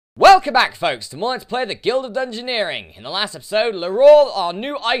Welcome back, folks, to more Let's Play the Guild of Dungeoneering. In the last episode, Leroy, our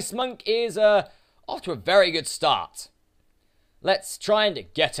new ice monk, is off to a very good start. Let's try and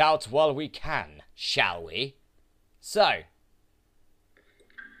get out while we can, shall we? So,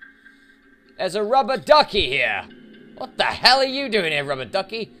 there's a rubber ducky here. What the hell are you doing here, rubber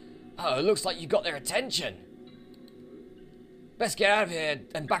ducky? Oh, it looks like you got their attention. Best get out of here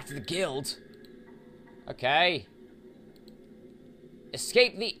and back to the guild. Okay.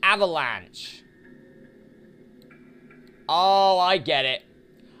 Escape the avalanche. Oh, I get it.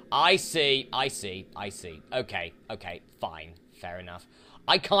 I see. Okay, fine. Fair enough.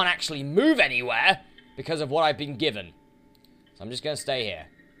 I can't actually move anywhere because of what I've been given. So I'm just going to stay here.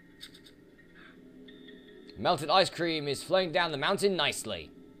 Melted ice cream is flowing down the mountain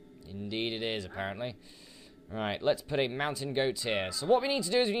nicely. Indeed it is, apparently. Right, let's put a mountain goat here. So what we need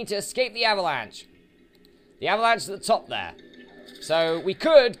to do is we need to escape the avalanche. The avalanche is at the top there. So we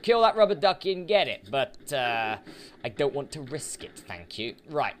could kill that rubber ducky and get it, but I don't want to risk it, thank you.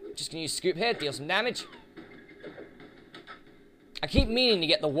 Right, just gonna use Scoop here, deal some damage. I keep meaning to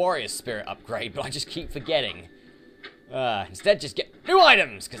get the warrior spirit upgrade, but I just keep forgetting. Instead, just get new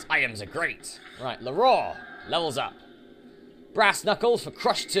items, because items are great. Right, Leroy levels up. Brass knuckles for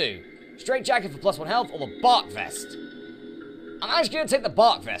Crush 2. Straight jacket for +1 health, or the bark vest. I'm actually gonna take the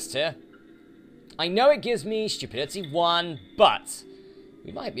bark vest here. I know it gives me stupidity 1, but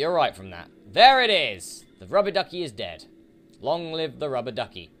we might be alright from that. There it is. The rubber ducky is dead. Long live the rubber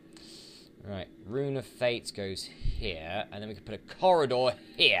ducky. Right, Rune of Fate goes here, and then we can put a corridor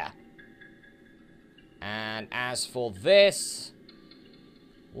here. And as for this,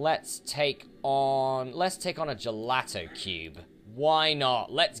 let's take on a gelato cube. Why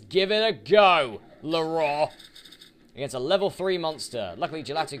not? Let's give it a go, Leroy. Against a level 3 monster. Luckily,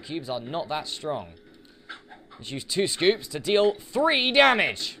 gelato cubes are not that strong. Let's use 2 scoops to deal 3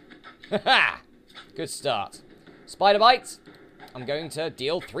 damage. Haha! Good start. Spider bite. I'm going to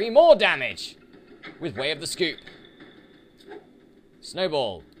deal 3 more damage. With Way of the Scoop.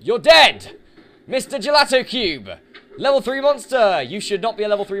 Snowball. You're dead! Mr. Gelato Cube. Level 3 monster. You should not be a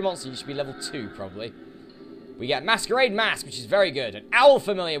level 3 monster. You should be level 2, probably. We get Masquerade Mask, which is very good. An Owl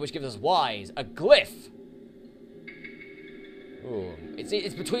Familiar, which gives us Wise. A Glyph. Ooh,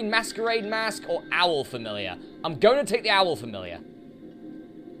 it's between Masquerade Mask or Owl Familiar. I'm going to take the Owl Familiar.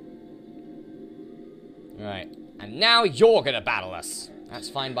 Right, and now you're going to battle us. That's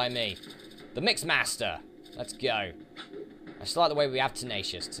fine by me. The Mix Master. Let's go. I still like the way we have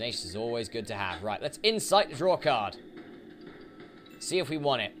Tenacious. Tenacious is always good to have. Right, let's Insight to draw a card. See if we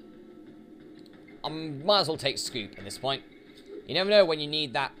want it. I might as well take Scoop at this point. You never know when you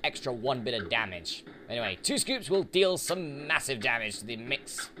need that extra 1 bit of damage. Anyway, 2 scoops will deal some massive damage to the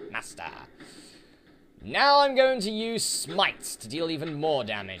Mix Master. Now I'm going to use Smite to deal even more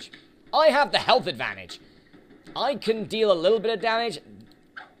damage. I have the health advantage. I can deal a little bit of damage.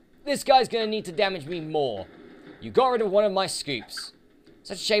 This guy's going to need to damage me more. You got rid of one of my scoops.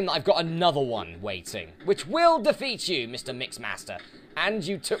 Such a shame that I've got another one waiting, which will defeat you, Mr. Mix Master. And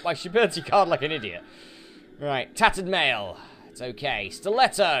you took my stupidity card like an idiot. Right, Tattered Mail. It's okay.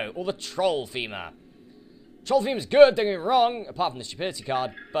 Stiletto, or the Troll Femur. Troll Femur's good, don't get me wrong, apart from the stupidity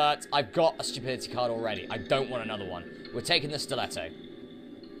card, but I've got a stupidity card already. I don't want another one. We're taking the Stiletto.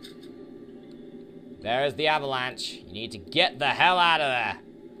 There's the avalanche. You need to get the hell out of there.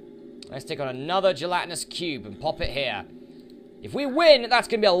 Let's take on another gelatinous cube and pop it here. If we win, that's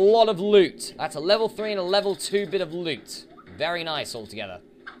going to be a lot of loot. That's a level 3 and a level 2 bit of loot. Very nice altogether.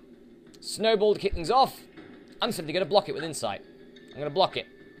 Snowball to kick things off. I'm simply going to block it with Insight. I'm going to block it.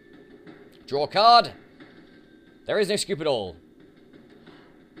 Draw a card. There is no Scoop at all.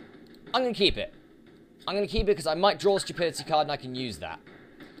 I'm going to keep it. I'm going to keep it because I might draw a stupidity card and I can use that.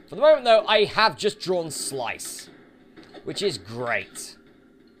 For the moment, though, I have just drawn Slice, which is great.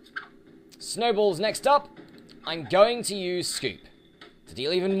 Snowball's next up. I'm going to use Scoop to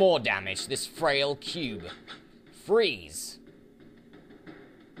deal even more damage to this frail cube. Freeze.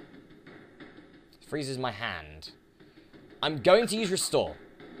 Freezes my hand. I'm going to use Restore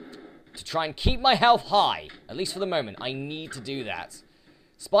to try and keep my health high, at least for the moment. I need to do that.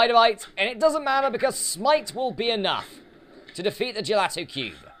 Spider Bite, and it doesn't matter because Smite will be enough to defeat the Gelato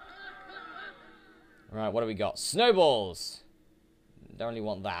Cube. Right, what do we got? Snowballs. Don't really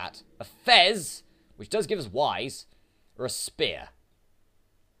want that. A Fez, which does give us Wise, or a Spear.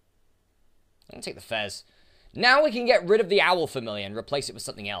 I'm going to take the Fez. Now we can get rid of the Owl Familiar and replace it with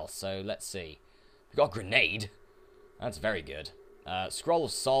something else, so let's see. We've got a Grenade. That's very good. Scroll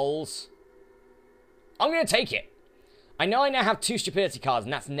of Souls. I'm going to take it. I know I now have 2 stupidity cards,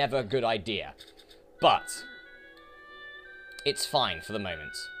 and that's never a good idea. But it's fine for the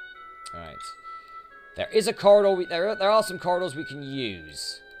moment. Alright. There is a corridor. There are some corridors we can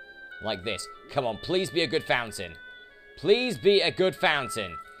use. Like this. Come on, please be a good fountain. Please be a good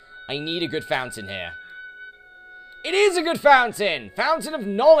fountain. I need a good fountain here. It is a good fountain! Fountain of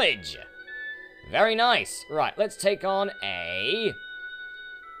knowledge! Very nice. Right, let's take on a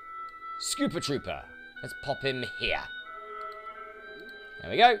Scooper Trooper. Let's pop him here. There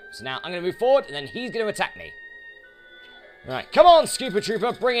we go. So now I'm going to move forward, and then he's going to attack me. Right, come on, Scooper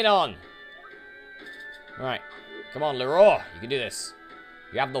Trooper, bring it on. Right, come on, Leroy, you can do this.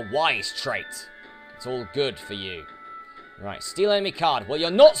 You have the wise trait. It's all good for you. Right, steal enemy card. Well, you're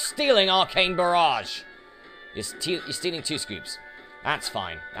not stealing Arcane Barrage. You're stealing 2 scoops. That's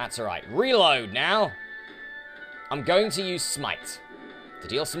fine. That's alright. Reload now. I'm going to use Smite to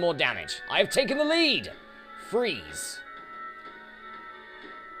deal some more damage. I have taken the lead. Freeze.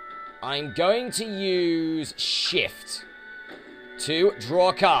 I'm going to use Shift to draw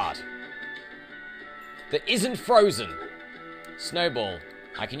a card that isn't frozen. Snowball.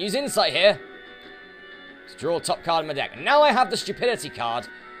 I can use Insight here to draw a top card in my deck. And now I have the Stupidity card,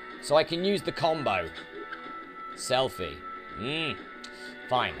 so I can use the combo. Selfie.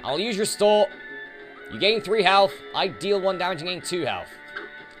 Fine. I'll use Restore. You gain 3 health. I deal 1 damage and gain 2 health.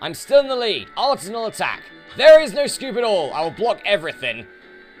 I'm still in the lead. Artisanal attack. There is no scoop at all. I will block everything.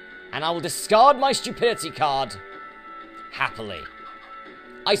 And I will discard my Stupidity card happily.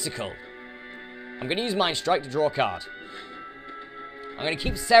 Icicle. I'm going to use Mind Strike to draw a card. I'm going to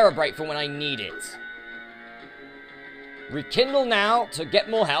keep Cerebrate for when I need it. Rekindle now to get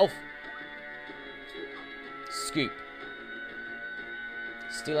more health. Scoop.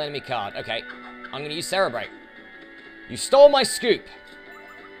 Steal enemy card. Okay. I'm going to use Cerebrate. You stole my scoop.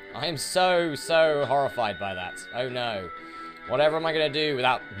 I am so horrified by that. Oh no. Whatever am I going to do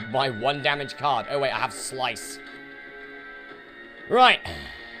without my 1 damage card? Oh wait, I have Slice. Right.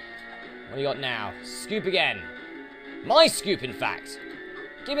 What do you got now? Scoop again. My scoop, in fact.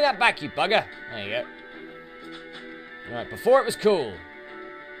 Give me that back, you bugger. There you go. Right, before it was cool.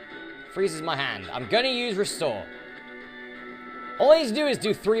 Freezes my hand. I'm going to use Restore. All I need to do is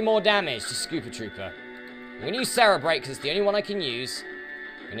do 3 more damage to Scooper Trooper. I'm going to use Cerebrate because it's the only one I can use.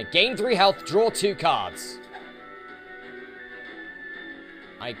 I'm going to gain 3 health, draw 2 cards.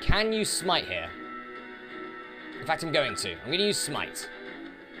 I can use Smite here. In fact, I'm going to. I'm going to use Smite.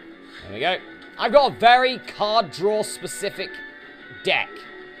 There we go. I've got a very card draw specific deck.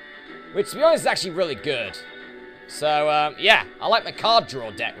 Which, to be honest, is actually really good. So, yeah. I like my card draw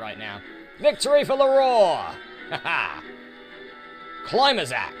deck right now. Victory for Leroy! Haha.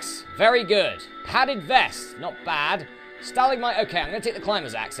 Climber's Axe. Very good. Padded Vest. Not bad. Stalagmite. Okay, I'm going to take the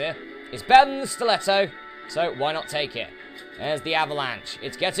Climber's Axe here. It's better than the Stiletto, so why not take it? There's the Avalanche.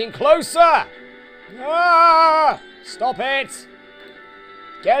 It's getting closer! Ah! Stop it!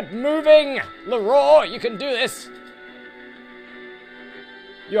 Get moving! Leroy, you can do this!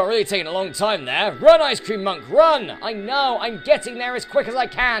 You are really taking a long time there. Run, Ice Cream Monk, run! I know, I'm getting there as quick as I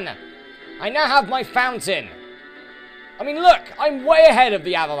can. I now have my fountain. I mean, look, I'm way ahead of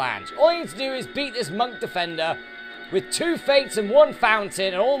the Avalanche. All I need to do is beat this Monk Defender with 2 Fates and 1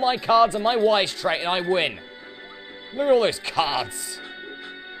 Fountain and all my cards and my Wise Trait, and I win. Look at all those cards.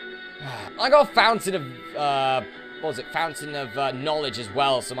 I got a Fountain of, what was it? Fountain of Knowledge as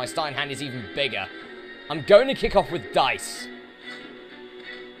well, so my starting hand is even bigger. I'm going to kick off with Dice.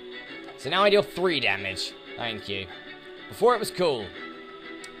 So now I deal 3 damage. Thank you. Before it was cool.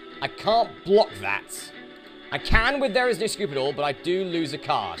 I can't block that. I can with There Is No Scoop at all, but I do lose a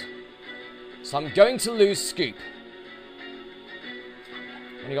card. So I'm going to lose Scoop.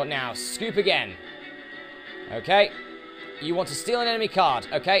 What do you got now? Scoop again. Okay. You want to steal an enemy card.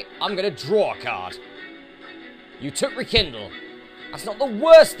 Okay, I'm going to draw a card. You took Rekindle. That's not the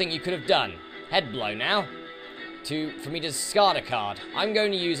worst thing you could have done. Head blow now. For me to discard a card. I'm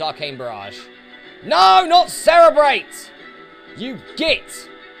going to use Arcane Barrage. No, not Cerebrate! You git!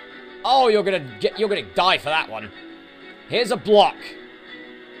 Oh, you're gonna die for that one. Here's a block.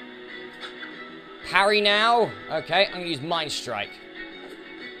 Parry now. Okay, I'm gonna use Mind Strike.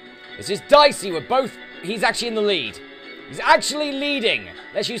 This is dicey. He's actually in the lead. He's actually leading.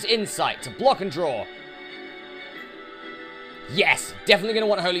 Let's use Insight to block and draw. Yes, definitely gonna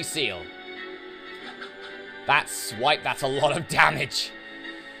want Holy Seal. That swipe, that's a lot of damage.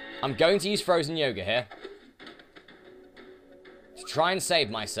 I'm going to use Frozen Yoga here. To try and save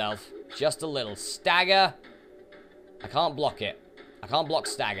myself. Just a little. Stagger. I can't block it. I can't block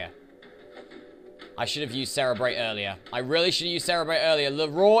Stagger. I should have used Cerebrate earlier. I really should have used Cerebrate earlier.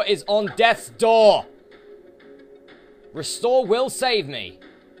 Leroy is on death's door. Restore will save me.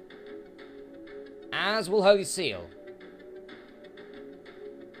 As will Holy Seal.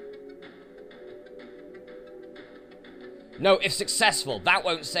 No, if successful, that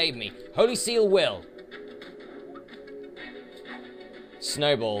won't save me. Holy Seal will.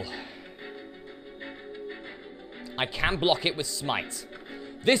 Snowball. I can block it with Smite.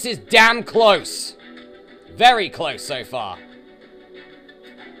 This is damn close. Very close so far.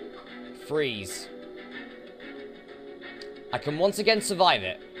 Freeze. I can once again survive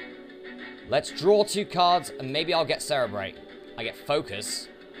it. Let's draw 2 cards and maybe I'll get Cerebrate. I get Focus,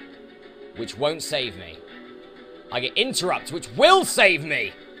 which won't save me. I get Interrupt, which will save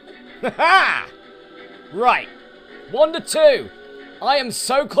me. Ha! Right. 1 to 2. I am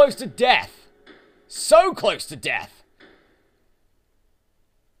so close to death. So close to death.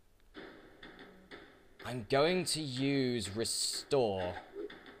 I'm going to use Restore.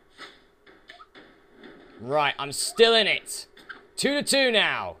 Right, I'm still in it. 2 to 2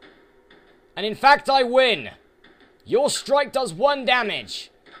 now. And in fact, I win. Your strike does 1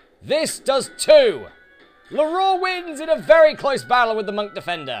 damage. This does 2. Leroy wins in a very close battle with the Monk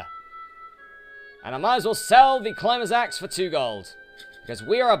Defender. And I might as well sell the Climber's Axe for 2 gold. Because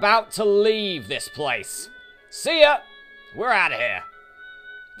we are about to leave this place. See ya. We're out of here.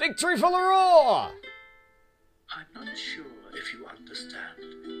 Victory for Leroy! I'm not sure if you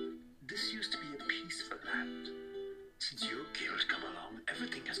understand. This used to be a peaceful land. Since your guild come along,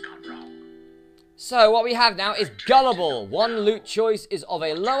 everything has gone wrong. So what we have now is Gullible. 1 loot choice is of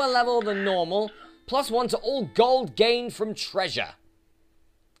a lower level than normal, plus 1 to all gold gained from treasure.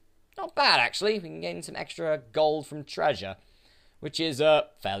 Not bad, actually. We can gain some extra gold from treasure, which is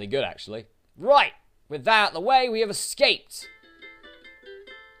fairly good, actually. Right, with that out of the way, we have escaped.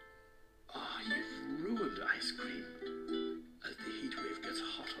 Ah, you've ruined ice cream. As the heat wave gets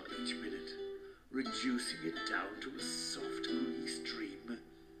hotter each minute, reducing it down to a soft, gooey stream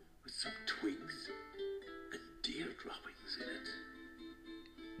with some twigs and deer droppings in it.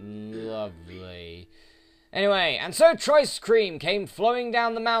 Lovely. Anyway, and so Trice cream came flowing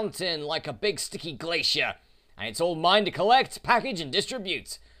down the mountain like a big sticky glacier, and it's all mine to collect, package, and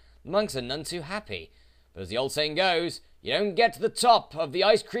distribute. The monks are none too happy, but as the old saying goes, you don't get to the top of the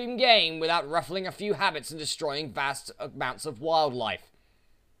ice cream game without ruffling a few habits and destroying vast amounts of wildlife.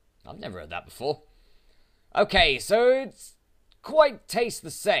 I've never heard that before. Okay, so it's quite tastes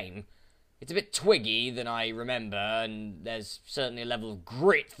the same. It's a bit twiggy than I remember, and there's certainly a level of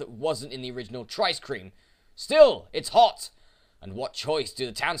grit that wasn't in the original Trice cream. Still, it's hot, and what choice do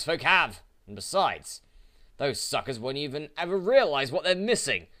the townsfolk have? And besides, those suckers won't even ever realise what they're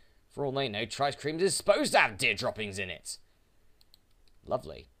missing. For all they know, Trice cream is supposed to have deer droppings in it.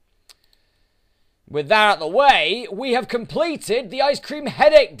 Lovely. With that out of the way, we have completed the Ice Cream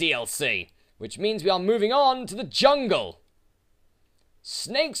Headache DLC, which means we are moving on to the jungle.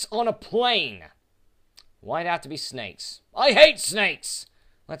 Snakes on a plane. Why'd it have to be snakes? I hate snakes!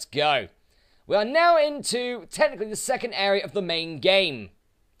 Let's go. We are now into, technically, the second area of the main game.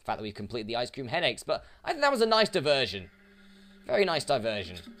 The fact that we've completed the Ice Cream Headaches, but I think that was a nice diversion. Very nice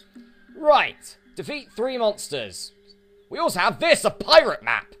diversion. Right. Defeat 3 monsters. We also have this, a pirate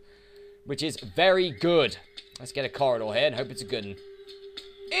map, which is very good. Let's get a corridor here and hope it's a good one.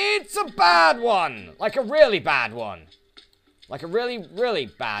 It's a bad one! Like a really bad one. Like a really, really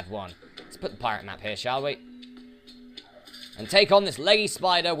bad one. Let's put the pirate map here, shall we? And take on this leggy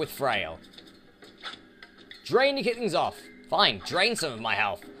spider with Frail. Drain to kick things off. Fine, drain some of my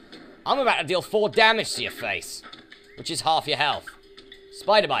health. I'm about to deal 4 damage to your face, which is half your health.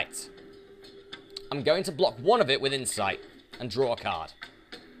 Spider bite. I'm going to block 1 of it with Insight and draw a card.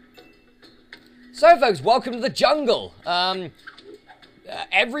 So, folks, welcome to the jungle.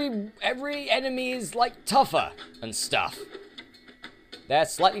 Every enemy is, like, tougher and stuff. They're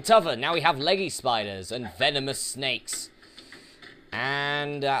slightly tougher. Now we have leggy spiders and venomous snakes.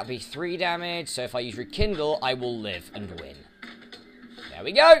 And that'll be 3 damage, so if I use Rekindle, I will live and win. There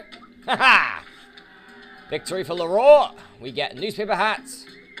we go! Haha! Victory for Leroy! We get newspaper hats,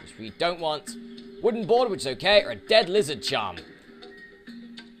 which we don't want. Wooden board, which is okay, or a dead lizard charm.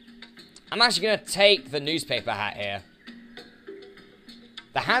 I'm actually going to take the newspaper hat here.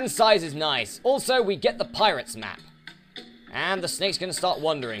 The hand size is nice. Also, we get the pirate's map. And the snake's going to start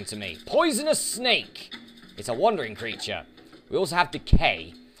wandering to me. Poisonous snake! It's a wandering creature. We also have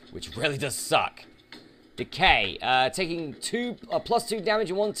Decay, which really does suck. Decay, taking plus 2 damage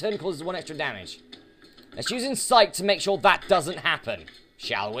in 1 turn causes 1 extra damage. Let's use Insight to make sure that doesn't happen,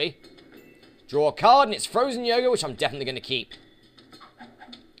 shall we? Draw a card, and it's Frozen Yoga, which I'm definitely going to keep.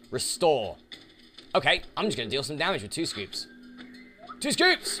 Restore. Okay, I'm just going to deal some damage with 2 scoops. 2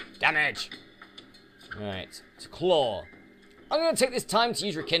 scoops! Damage! Alright, it's Claw. I'm going to take this time to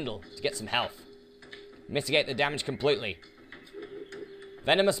use Rekindle to get some health. Mitigate the damage completely.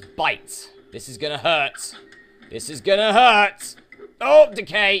 Venomous Bite. This is going to hurt. This is gonna hurt. Oh,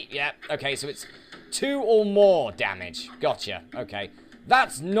 decay. Yeah, okay, so it's 2 or more damage. Gotcha. Okay.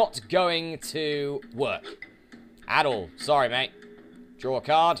 That's not going to work at all. Sorry, mate. Draw a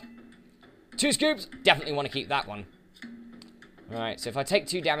card. 2 scoops. Definitely want to keep that one. Alright, so if I take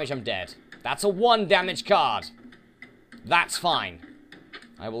 2 damage, I'm dead. That's a 1 damage card. That's fine.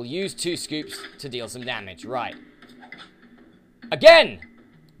 I will use 2 scoops to deal some damage. Right. Again!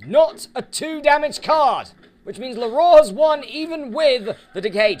 Not a 2 damage card! Which means Leroy has won even with the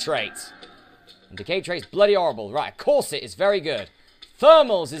decay trait. And decay trait's bloody horrible. Right, corset is very good.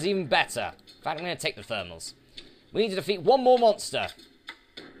 Thermals is even better. In fact, I'm going to take the thermals. We need to defeat 1 more monster.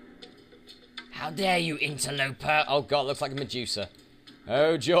 How dare you, interloper? Oh god, looks like a Medusa.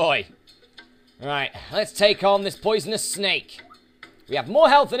 Oh joy. Right, let's take on this poisonous snake. We have more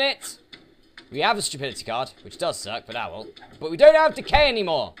health in it. We have a stupidity card, which does suck, but well. But we don't have decay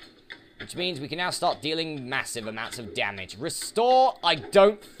anymore. Which means we can now start dealing massive amounts of damage. Restore? I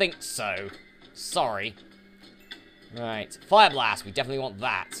don't think so. Sorry. Right, Fire Blast. We definitely want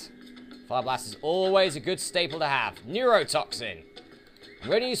that. Fire Blast is always a good staple to have. Neurotoxin. I'm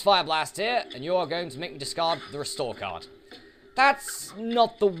going to use Fire Blast here, and you are going to make me discard the Restore card. That's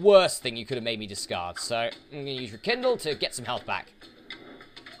not the worst thing you could have made me discard, so I'm going to use Rekindle to get some health back.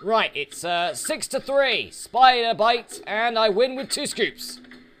 Right, it's 6-3. Spider Bite, and I win with 2 scoops.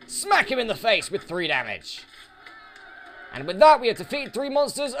 Smack him in the face with 3 damage. And with that, we have defeated 3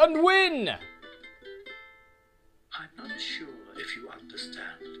 monsters and win! I'm not sure if you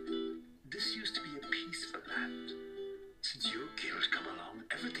understand. This used to be a peaceful land. Since your guild come along,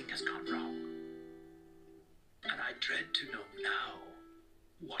 everything has gone wrong. And I dread to know now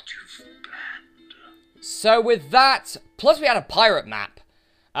what you've planned. So with that, plus we had a pirate map.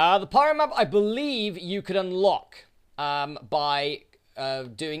 The pirate map, I believe you could unlock by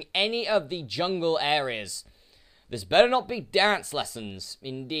doing any of the jungle areas. This better not be dance lessons,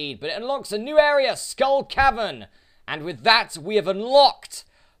 indeed. But it unlocks a new area, Skull Cavern. And with that, we have unlocked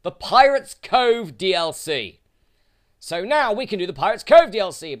the Pirates Cove DLC. So now we can do the Pirates Cove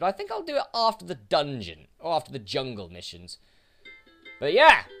DLC, but I think I'll do it after the dungeon, or after the jungle missions. But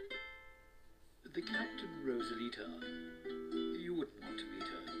yeah. The Captain Rosalita, you wouldn't want to meet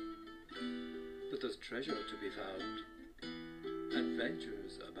her. But there's treasure to be found,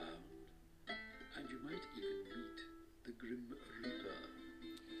 adventures abound, and you might even meet the Grim Reaper.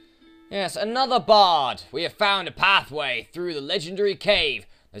 Yes, another bard. We have found a pathway through the legendary cave.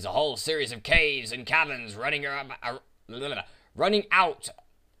 There's a whole series of caves and caverns running out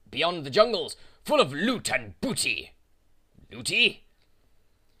beyond the jungles, full of loot and booty. Looty?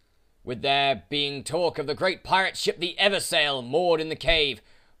 With there being talk of the great pirate ship the Eversail moored in the cave,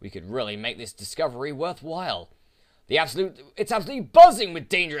 we could really make this discovery worthwhile. It's absolutely buzzing with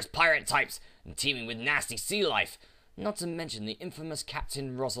dangerous pirate types and teeming with nasty sea life, not to mention the infamous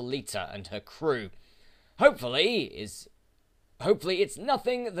Captain Rosalita and her crew. Hopefully it's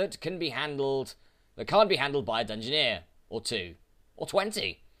nothing that can't be handled by a Dungeoneer, or 2, or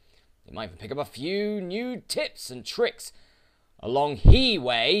 20. They might even pick up a few new tips and tricks along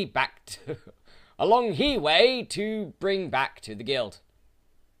way to bring back to the guild.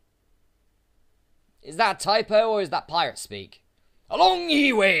 Is that a typo or is that pirate speak? Along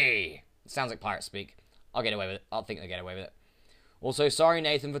way! It sounds like pirate speak. I'll get away with it. I'll think they'll get away with it. Also, sorry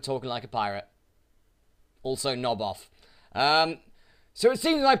Nathan for talking like a pirate. Also, knob off. So it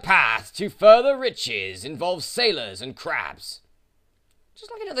seems my path to further riches involves sailors and crabs.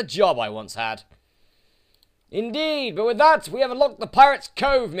 Just like another job I once had. Indeed, but with that, we have unlocked the Pirates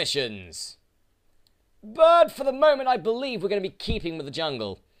Cove missions. But for the moment, I believe we're going to be keeping with the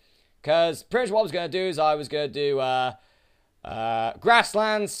jungle. Because pretty much what I was going to do is I was going to do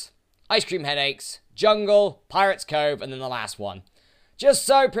grasslands, ice cream headaches, jungle, Pirates Cove, and then the last one. Just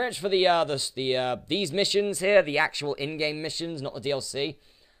so, pretty much for these missions here, the actual in-game missions, not the DLC,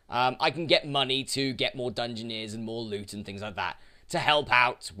 I can get money to get more Dungeoneers and more loot and things like that to help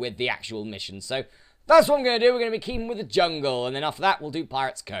out with the actual missions. So that's what I'm going to do. We're going to be keeping with the jungle, and then after that, we'll do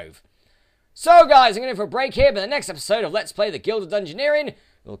Pirates Cove. So, guys, I'm going to go for a break here, but the next episode of Let's Play the Guild of Dungeoneering,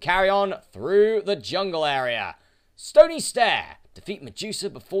 we'll carry on through the jungle area. Stony Stair. Defeat Medusa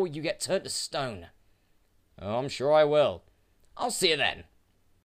before you get turned to stone. Oh, I'm sure I will. I'll see you then.